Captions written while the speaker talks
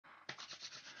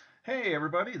Hey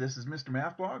everybody, this is Mr.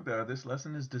 Mathblog. This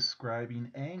lesson is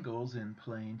describing angles in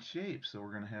plane shapes. So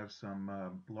we're going to have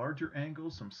some larger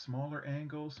angles, some smaller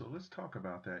angles. So let's talk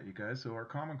about that, you guys. So our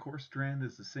common core strand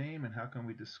is the same, and how can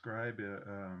we describe?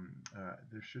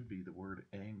 There should be the word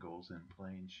angles in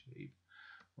plane shape.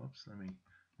 Whoops, let me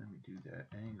do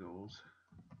that. Angles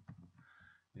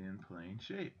in plane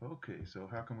shape. Okay, so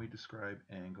how can we describe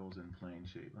angles in plane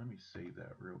shape? Let me save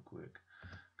that real quick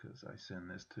because I send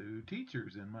this to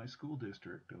teachers in my school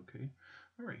district. Okay,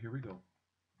 all right, here we go.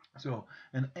 So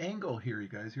an angle here, you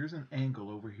guys, here's an angle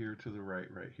over here to the right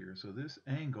here. So this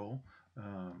angle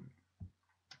um,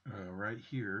 right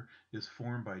here is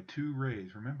formed by two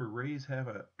rays. Remember, rays have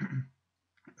a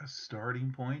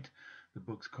starting point. The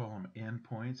books call them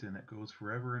endpoints, and it goes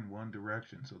forever in one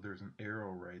direction. So there's an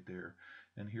arrow right there,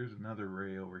 and here's another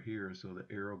ray over here. So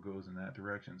the arrow goes in that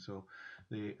direction. So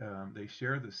they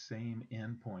share the same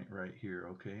endpoint right here.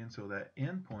 Okay, and so that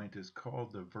endpoint is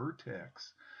called the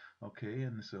vertex. Okay,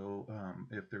 and so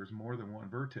if there's more than one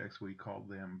vertex, we call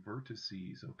them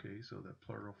vertices. Okay, so the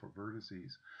plural for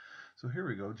vertices. So here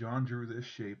we go. John drew this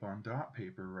shape on dot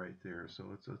paper right there. So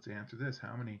let's answer this.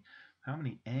 How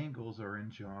many angles are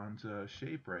in John's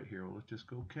shape right here? Well, let's just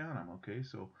go count them. Okay,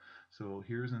 so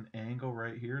here's an angle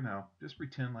right here. Now just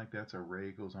pretend like that's a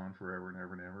ray goes on forever and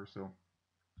ever and ever. So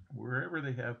wherever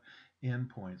they have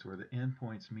endpoints, where the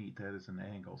endpoints meet, that is an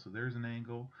angle. So there's an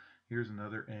angle. Here's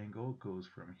another angle. It goes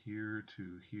from here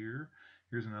to here.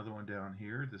 Here's another one down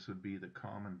here. This would be the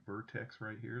common vertex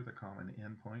right here. The common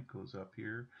endpoint goes up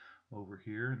here, over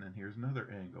here, and then here's another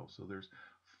angle. So there's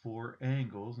four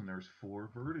angles and there's four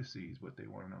vertices. But they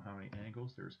want to know how many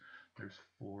angles. There's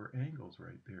four angles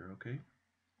right there. Okay.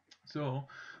 So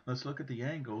let's look at the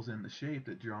angles in the shape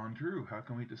that John drew. How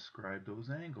can we describe those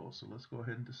angles? So let's go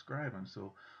ahead and describe them.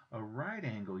 So a right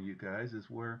angle, you guys, is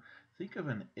where, think of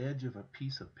an edge of a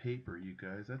piece of paper, you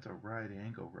guys. That's a right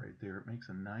angle right there. It makes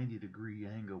a 90-degree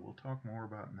angle. We'll talk more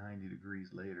about 90 degrees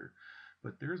later.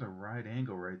 But there's a right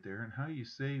angle right there. And how you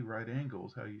say right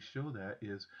angles, how you show that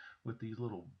is with these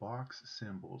little box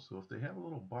symbols. So if they have a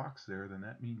little box there, then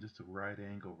that means it's a right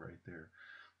angle right there.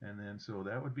 And then so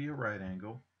that would be a right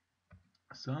angle.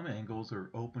 Some angles are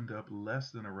opened up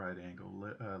less than a right angle.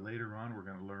 Later on, we're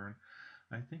going to learn,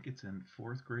 I think it's in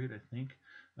fourth grade, I think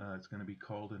it's going to be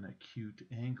called an acute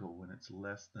angle when it's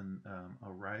less than a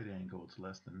right angle. It's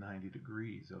less than 90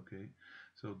 degrees, okay?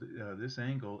 So this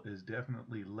angle is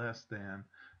definitely less than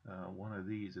one of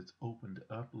these. It's opened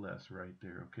up less right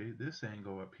there, okay? This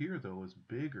angle up here, though, is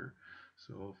bigger.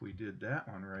 So if we did that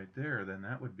one right there, then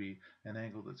that would be an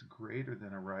angle that's greater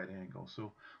than a right angle.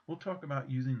 So we'll talk about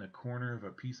using the corner of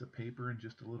a piece of paper in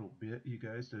just a little bit, you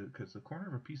guys, because the corner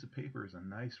of a piece of paper is a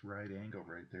nice right angle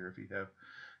right there. If you have,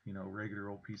 regular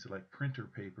old piece of like printer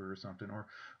paper or something, or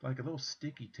like a little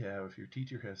sticky tab. If your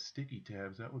teacher has sticky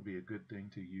tabs, that would be a good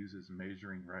thing to use as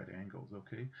measuring right angles.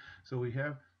 Okay, so we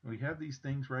have these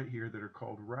things right here that are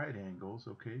called right angles.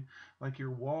 Okay, like your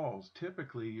walls.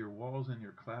 Typically, your walls in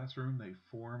your classroom, they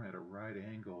form at a right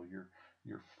angle.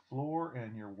 Your floor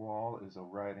and your wall is a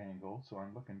right angle. So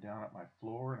I'm looking down at my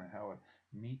floor and how it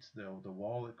meets the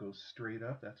wall that goes straight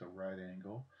up. That's a right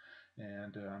angle.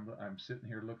 And I'm sitting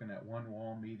here looking at one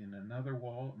wall meeting another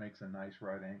wall. It makes a nice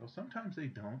right angle. Sometimes they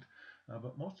don't,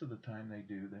 but most of the time they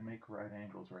do. They make right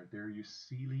angles right there. Your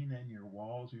ceiling and your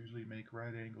walls usually make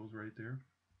right angles right there.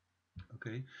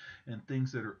 Okay, and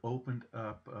things that are opened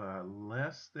up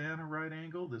less than a right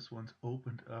angle, this one's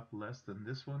opened up less than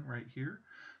this one right here.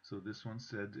 So this one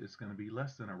said it's going to be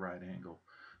less than a right angle.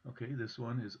 Okay, this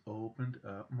one is opened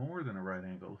up more than a right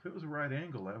angle. If it was a right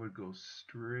angle, I would go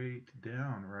straight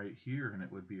down right here and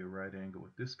it would be a right angle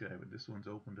with this guy, but this one's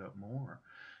opened up more.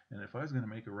 And if I was going to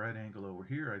make a right angle over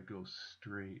here, I'd go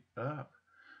straight up.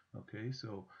 Okay,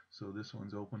 so this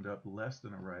one's opened up less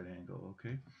than a right angle.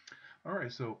 Okay, all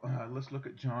right, so let's look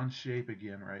at John's shape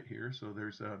again right here. So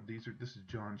there's this is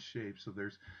John's shape. So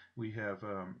we have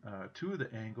two of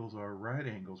the angles are right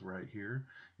angles right here,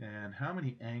 and how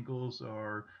many angles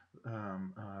are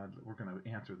we're going to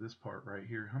answer this part right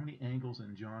here. How many angles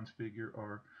in John's figure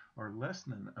are less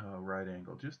than a right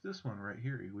angle? Just this one right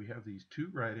here. We have these two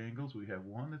right angles. We have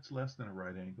one that's less than a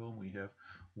right angle, and we have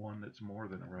one that's more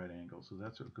than a right angle. So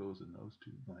that's what goes in those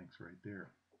two blanks right there.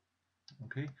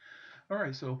 Okay. All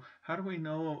right, so how do we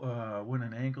know when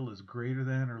an angle is greater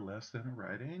than or less than a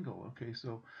right angle? Okay,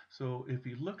 so if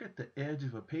you look at the edge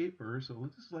of a paper, so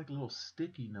this is like a little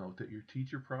sticky note that your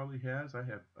teacher probably has. I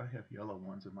have yellow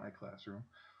ones in my classroom.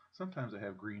 Sometimes I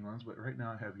have green ones, but right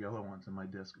now I have yellow ones on my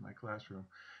desk in my classroom.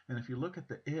 And if you look at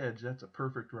the edge, that's a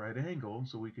perfect right angle,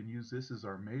 so we can use this as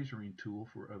our measuring tool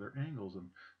for other angles. And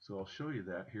so I'll show you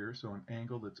that here. So an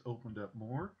angle that's opened up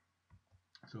more.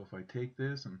 So if I take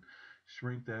this and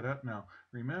shrink that up, now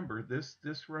remember this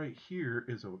right here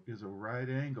is a right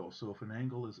angle. So if an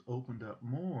angle is opened up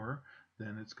more,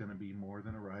 then it's going to be more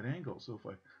than a right angle. So if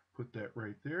I put that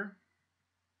right there,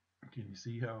 can you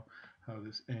see how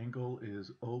this angle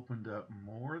is opened up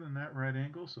more than that right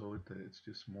angle? So it's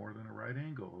just more than a right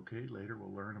angle. Okay, later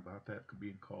we'll learn about that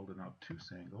being called an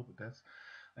obtuse angle, but that's,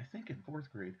 I think, in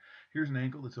fourth grade. Here's an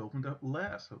angle that's opened up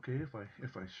less. Okay,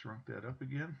 if I shrunk that up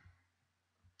again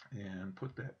and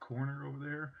put that corner over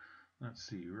there, let's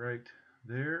see, right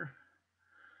there.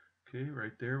 Okay,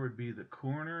 right there would be the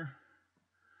corner.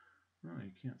 Oh,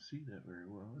 you can't see that very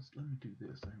well. Let me do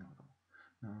this. I know it'll.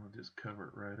 No, I'll just cover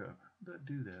it right up. How did I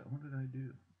do that? What did I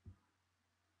do?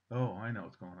 Oh, I know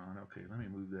what's going on. Okay, let me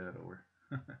move that over.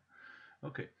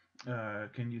 Okay,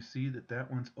 can you see that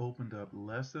that one's opened up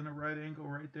less than a right angle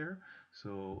right there?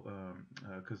 So,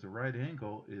 because the right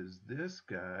angle is this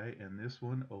guy, and this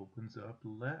one opens up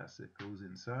less. It goes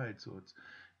inside, so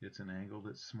it's an angle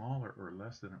that's smaller or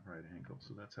less than a right angle.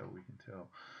 So that's how we can tell.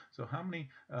 So how many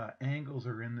angles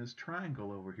are in this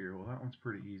triangle over here? Well, that one's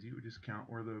pretty easy. We just count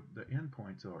where the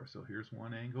endpoints are. So here's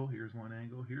one angle, here's one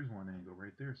angle, here's one angle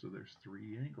right there. So there's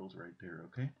 3 angles right there,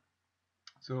 okay?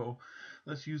 So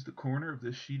let's use the corner of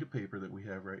this sheet of paper that we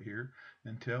have right here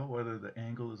and tell whether the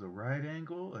angle is a right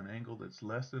angle, an angle that's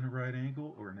less than a right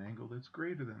angle, or an angle that's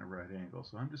greater than a right angle.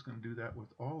 So I'm just going to do that with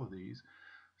all of these.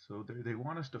 So they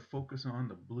want us to focus on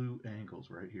the blue angles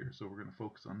right here. So we're going to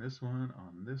focus on this one,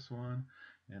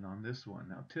 and on this one.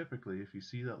 Now typically if you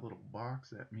see that little box,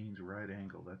 that means right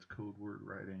angle. That's code word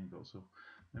right angle. So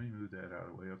let me move that out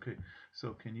of the way. Okay,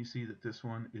 so can you see that this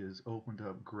one is opened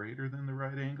up greater than the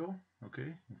right angle?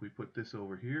 Okay, if we put this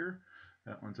over here,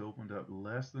 that one's opened up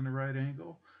less than the right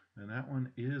angle, and that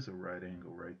one is a right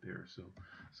angle right there.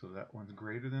 So that one's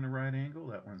greater than a right angle,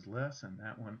 that one's less, and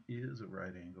that one is a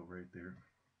right angle right there.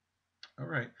 All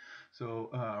right, so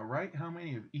write how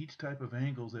many of each type of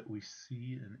angles that we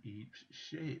see in each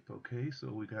shape. Okay,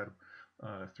 so we got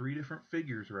 3 different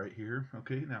figures right here.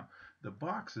 Okay, now the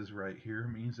boxes right here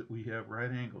means that we have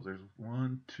right angles. There's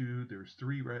 1, 2, there's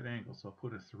 3 right angles. So I'll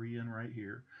put a 3 in right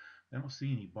here. I don't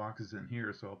see any boxes in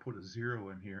here, so I'll put a 0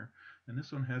 in here. And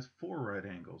this one has 4 right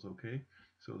angles, okay?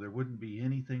 So there wouldn't be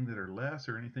anything that are less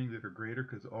or anything that are greater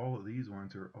because all of these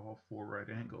ones are all 4 right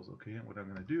angles, okay? And what I'm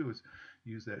going to do is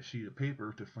use that sheet of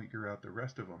paper to figure out the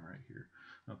rest of them right here.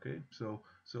 Okay, so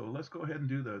let's go ahead and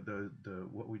do the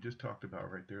what we just talked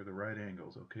about right there, the right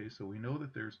angles. Okay, so we know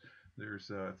that there's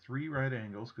 3 right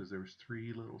angles because there's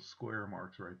 3 little square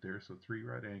marks right there, so 3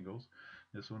 right angles.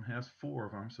 This one has 4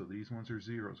 of them, so these ones are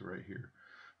zeros right here.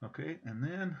 Okay, and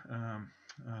then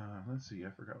let's see,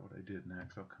 I forgot what I did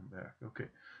next. I'll come back. Okay,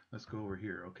 let's go over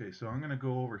here. Okay, so I'm going to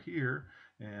go over here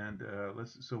and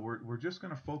so we're just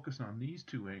going to focus on these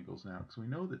 2 angles now because we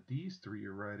know that these 3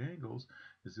 are right angles.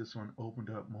 Is this one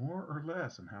opened up more or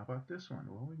less? And how about this one?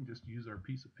 Well, we can just use our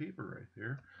piece of paper right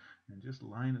there and just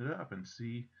line it up and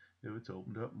see if it's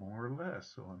opened up more or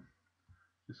less. So I'm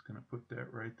just going to put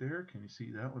that right there. Can you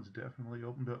see that one's definitely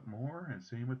opened up more? And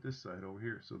same with this side over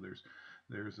here. So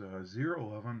there's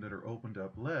 0 of them that are opened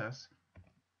up less,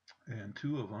 and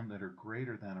 2 of them that are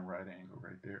greater than a right angle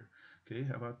right there. Okay,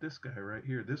 how about this guy right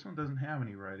here? This one doesn't have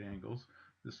any right angles.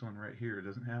 This one right here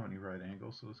doesn't have any right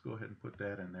angles, so let's go ahead and put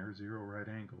that in there, 0 right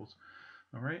angles.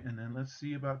 All right, and then let's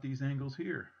see about these angles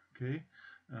here. Okay,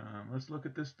 let's look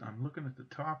at this. I'm looking at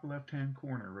the top left-hand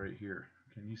corner right here.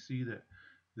 Can you see that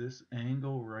this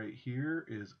angle right here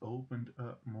is opened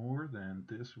up more than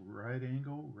this right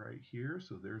angle right here?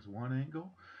 So there's one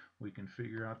angle. We can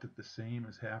figure out that the same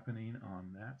is happening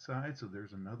on that side. So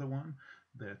there's another one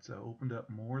that's opened up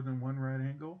more than one right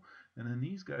angle. And then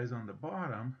these guys on the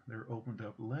bottom, they're opened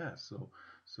up less.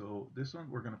 So this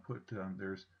one we're going to put,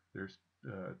 there's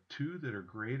 2 that are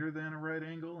greater than a right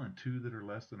angle and 2 that are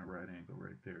less than a right angle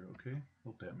right there. Okay,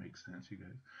 hope that makes sense, you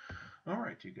guys. All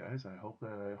right, you guys. I hope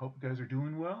you guys are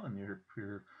doing well, and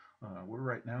we're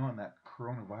right now in that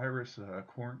coronavirus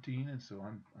quarantine, and so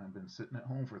I've been sitting at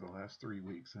home for the last 3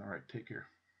 weeks. All right, take care.